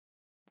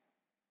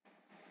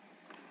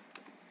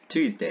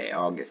Tuesday,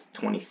 August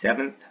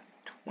 27th,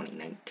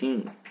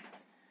 2019.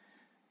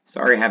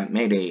 Sorry I haven't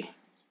made a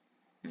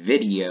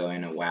video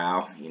in a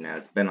while.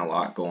 It's been a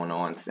lot going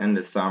on. It's end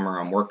of summer,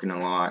 I'm working a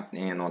lot,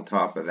 and on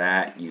top of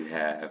that, you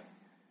have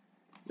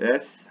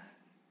this.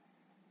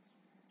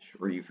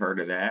 Sure you've heard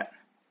of that.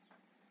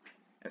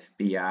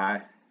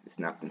 FBI is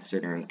now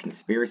considering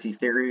conspiracy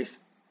theories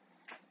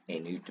a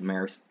new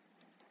terrorist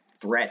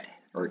threat,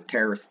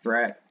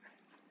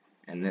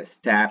 and this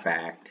TAP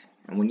Act.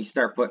 And when you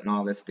start putting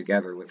all this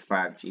together with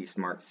 5G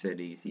smart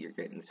cities, you're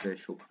getting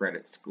social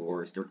credit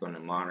scores. They're going to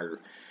monitor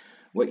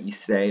what you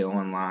say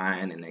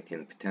online, and they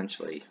can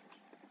potentially,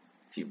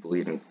 if you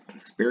believe in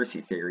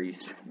conspiracy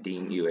theories,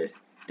 deem you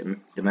a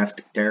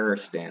domestic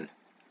terrorist and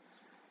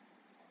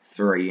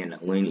throw you in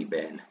a loony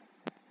bin.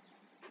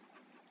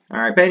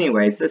 Alright, but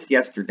anyways, this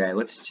yesterday,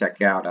 let's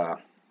check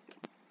out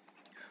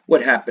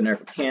what happened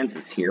over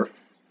Kansas here.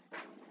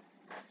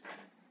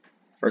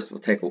 First,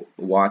 we'll take a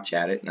watch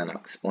at it, and then I'll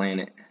explain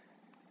it.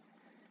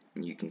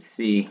 And you can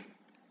see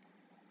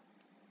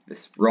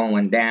this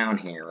rolling down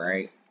here,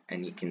 right?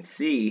 And you can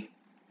see,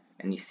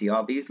 and you see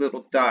all these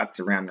little dots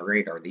around the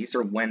radar. These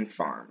are wind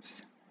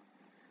farms,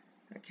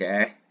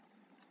 okay?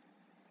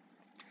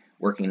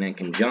 Working in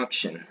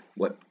conjunction.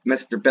 What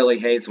Mr. Billy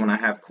Hayes, when I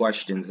have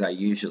questions, I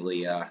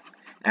usually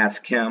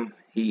ask him.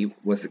 He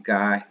was a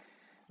guy,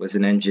 was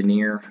an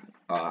engineer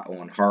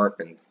on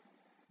HAARP and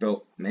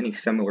built many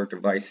similar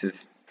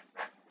devices.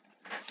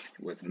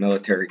 He was a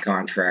military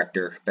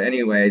contractor. But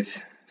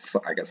anyways, so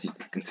I guess you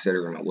could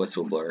consider him a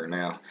whistleblower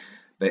now.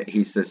 But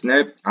he says,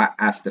 nope. I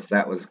asked if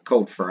that was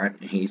cold front,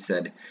 and he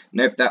said,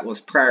 nope, that was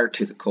prior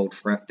to the cold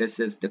front.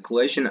 This is the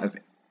collision of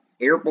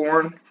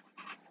airborne.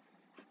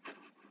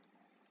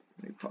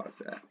 Let me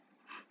pause that.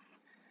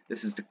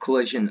 This is the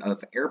collision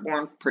of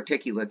airborne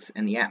particulates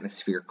in the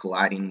atmosphere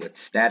colliding with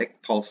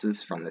static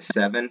pulses from the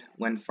 7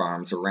 wind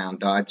farms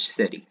around Dodge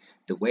City.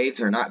 The waves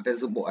are not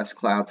visible as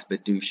clouds,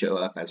 but do show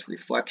up as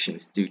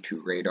reflections due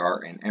to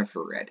radar and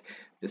infrared.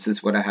 This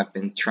is what I have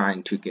been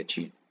trying to get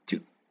you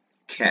to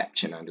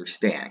catch and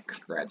understand.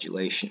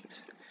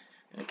 Congratulations.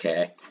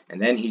 Okay,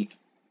 and then he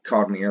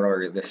called me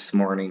earlier this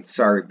morning.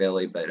 Sorry,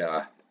 Billy, but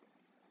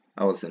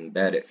I was in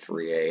bed at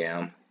 3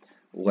 a.m.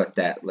 We'll let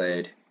that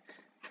load.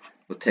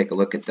 We'll take a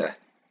look at the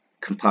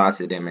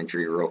composite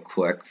imagery real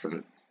quick.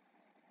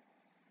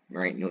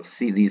 Right, and you'll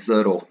see these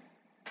little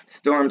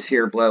storms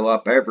here blow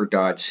up over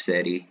Dodge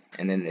City,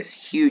 and then this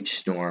huge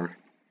storm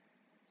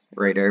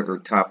right over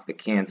top of the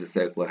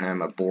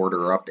Kansas-Oklahoma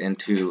border up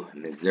into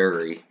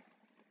Missouri.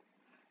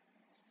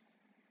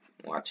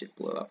 Watch it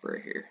blow up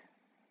right here.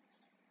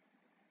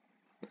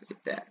 Look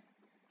at that.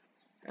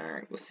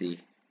 Alright, we'll see.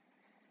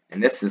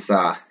 And this is,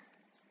 right,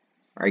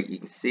 you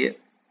can see it.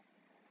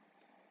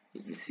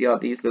 You can see all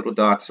these little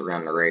dots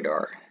around the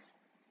radar.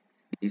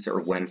 These are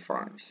wind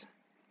farms.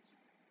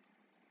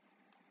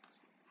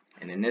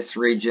 And in this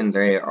region,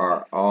 they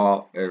are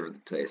all over the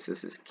place.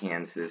 This is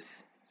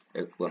Kansas,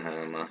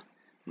 Oklahoma,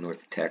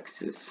 North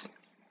Texas.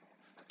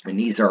 And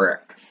these are an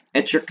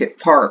intricate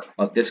part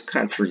of this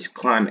country's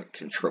climate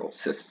control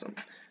system.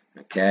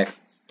 Okay?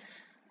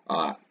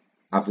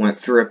 I've went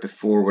through it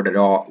before,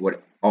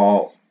 what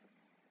all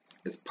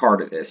is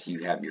part of this.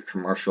 You have your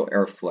commercial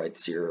air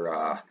flights,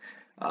 your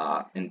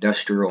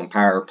industrial and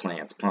power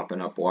plants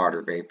pumping up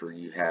water vapor.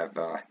 You have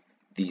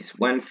these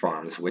wind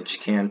farms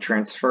which can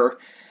transfer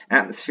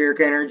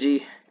atmospheric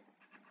energy.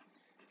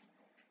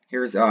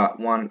 Here's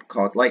one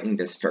called lightning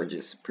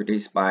discharges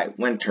produced by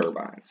wind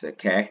turbines.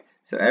 Okay,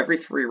 so every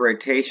 3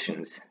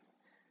 rotations,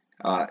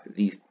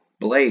 these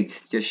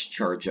blades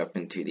discharge up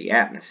into the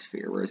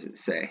atmosphere. Where does it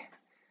say?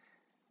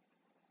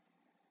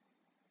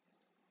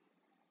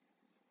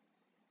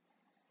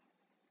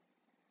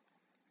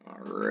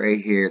 Right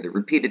here, the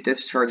repeated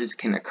discharges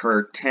can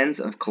occur tens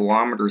of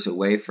kilometers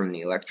away from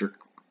the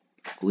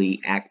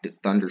electrically active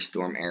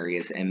thunderstorm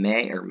areas and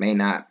may or may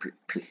not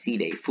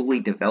precede a fully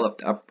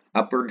developed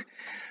upward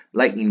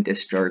lightning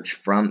discharge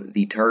from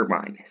the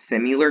turbine.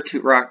 Similar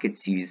to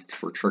rockets used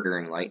for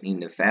triggering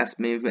lightning, the fast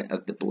movement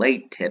of the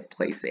blade tip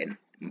plays an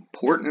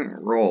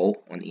important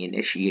role on the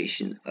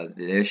initiation of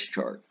the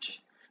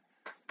discharge.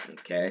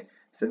 Okay,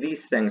 so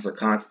these things are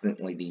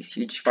constantly, these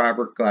huge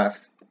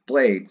fiberglass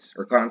blades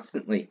are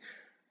constantly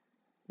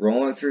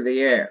rolling through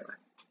the air,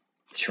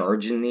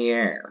 charging the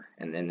air,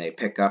 and then they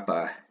pick up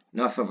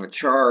enough of a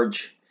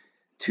charge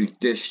to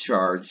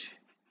discharge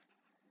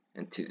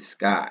into the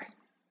sky.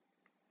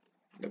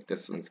 Look,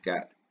 this one's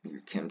got your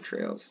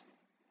chemtrails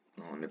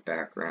on the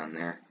background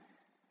there.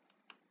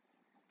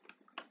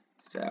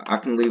 So I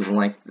can leave a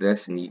link to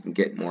this and you can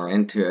get more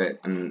into it.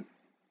 And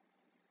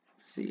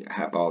see, I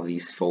have all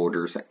these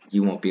folders.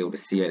 You won't be able to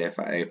see it if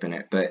I open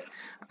it, but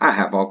I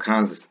have all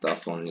kinds of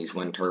stuff on these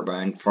wind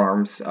turbine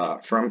farms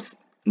from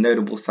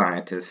notable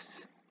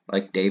scientists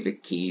like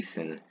David Keith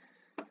and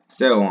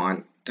so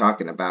on,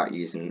 talking about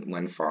using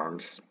wind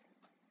farms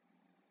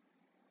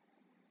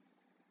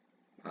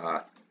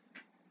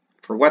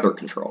for weather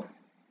control.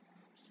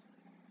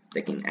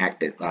 They can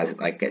act as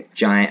like a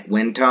giant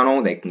wind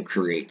tunnel. They can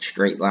create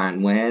straight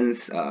line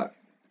winds.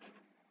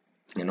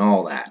 and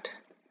all that.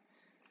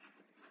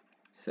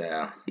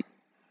 So,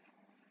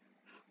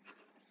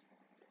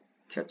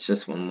 catch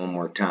this one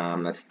more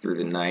time. That's through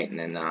the night. And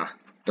then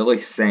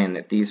Billy's saying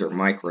that these are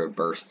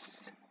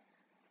microbursts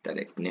that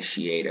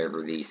initiate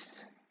over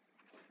these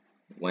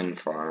wind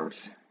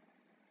farms.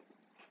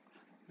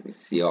 You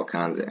see all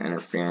kinds of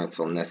interference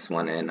on this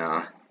one in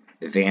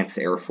Advanced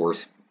Air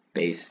Force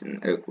Base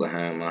in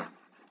Oklahoma.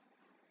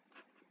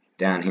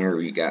 Down here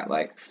we got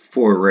like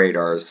 4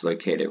 radars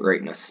located right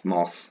in a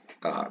small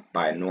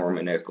by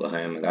Norman,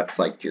 Oklahoma. That's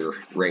like your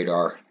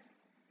radar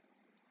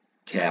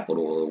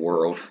capital of the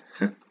world.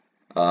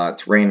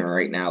 It's raining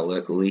right now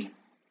locally.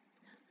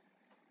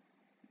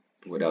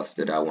 What else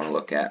did I want to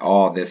look at?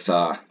 All this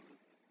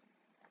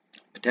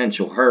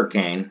potential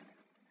hurricane,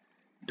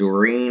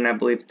 Doreen, I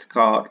believe it's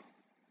called.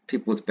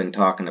 People have been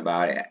talking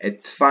about it.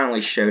 It finally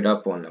showed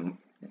up on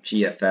the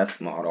GFS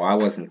model. I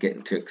wasn't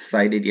getting too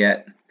excited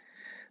yet,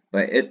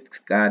 but it's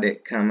got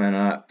it coming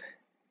up.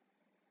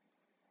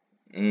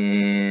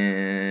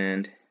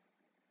 And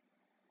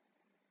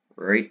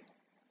right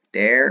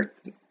there,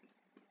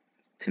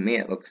 to me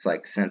it looks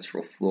like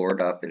Central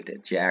Florida up into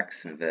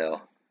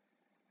Jacksonville.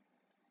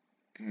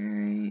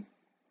 Right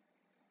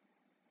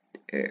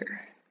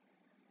there.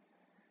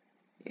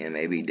 Yeah,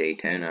 maybe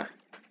Daytona.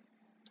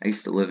 I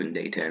used to live in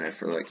Daytona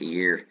for like a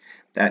year.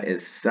 That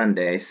is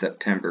Sunday,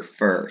 September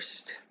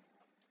 1st.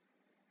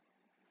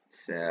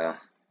 So,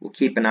 we'll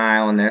keep an eye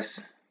on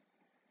this.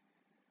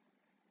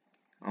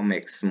 I'll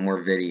make some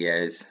more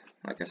videos.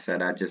 Like I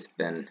said, I've just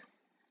been,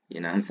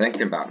 I'm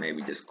thinking about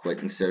maybe just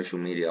quitting social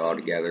media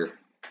altogether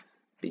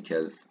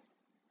because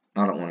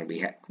I don't want to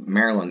be,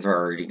 Maryland's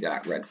already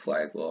got red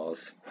flag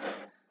laws.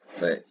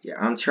 But yeah,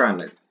 I'm trying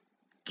to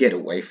get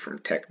away from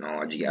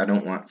technology. I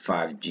don't want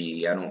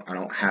 5G. I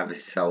don't have a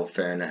cell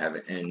phone. I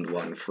haven't owned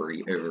one for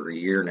over a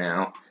year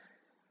now.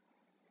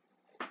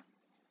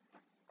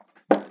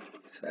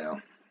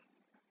 So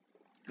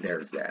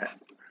there's that.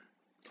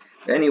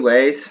 But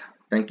anyways,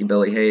 thank you,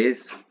 Billy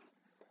Hayes.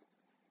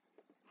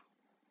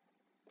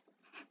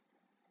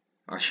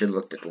 I should have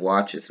looked at the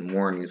watches and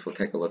warnings. We'll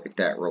take a look at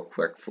that real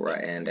quick before I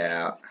end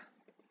out.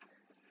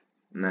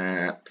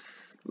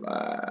 Maps,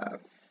 live,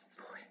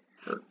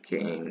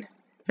 hurricane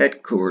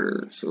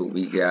headquarters. So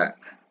we got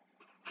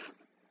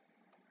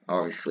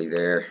obviously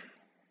there.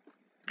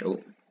 Oh,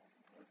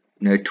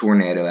 no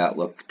tornado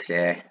outlook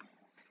today.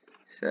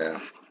 So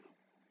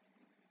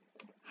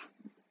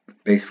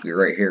basically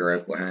right here,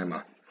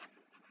 Oklahoma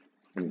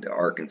into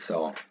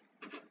Arkansas.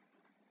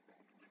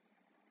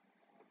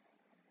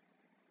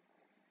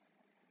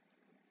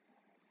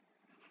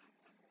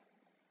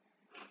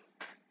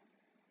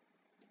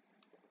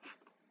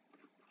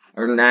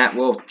 Other than that,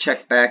 we'll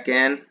check back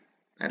in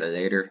at a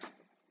later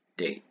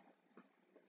date.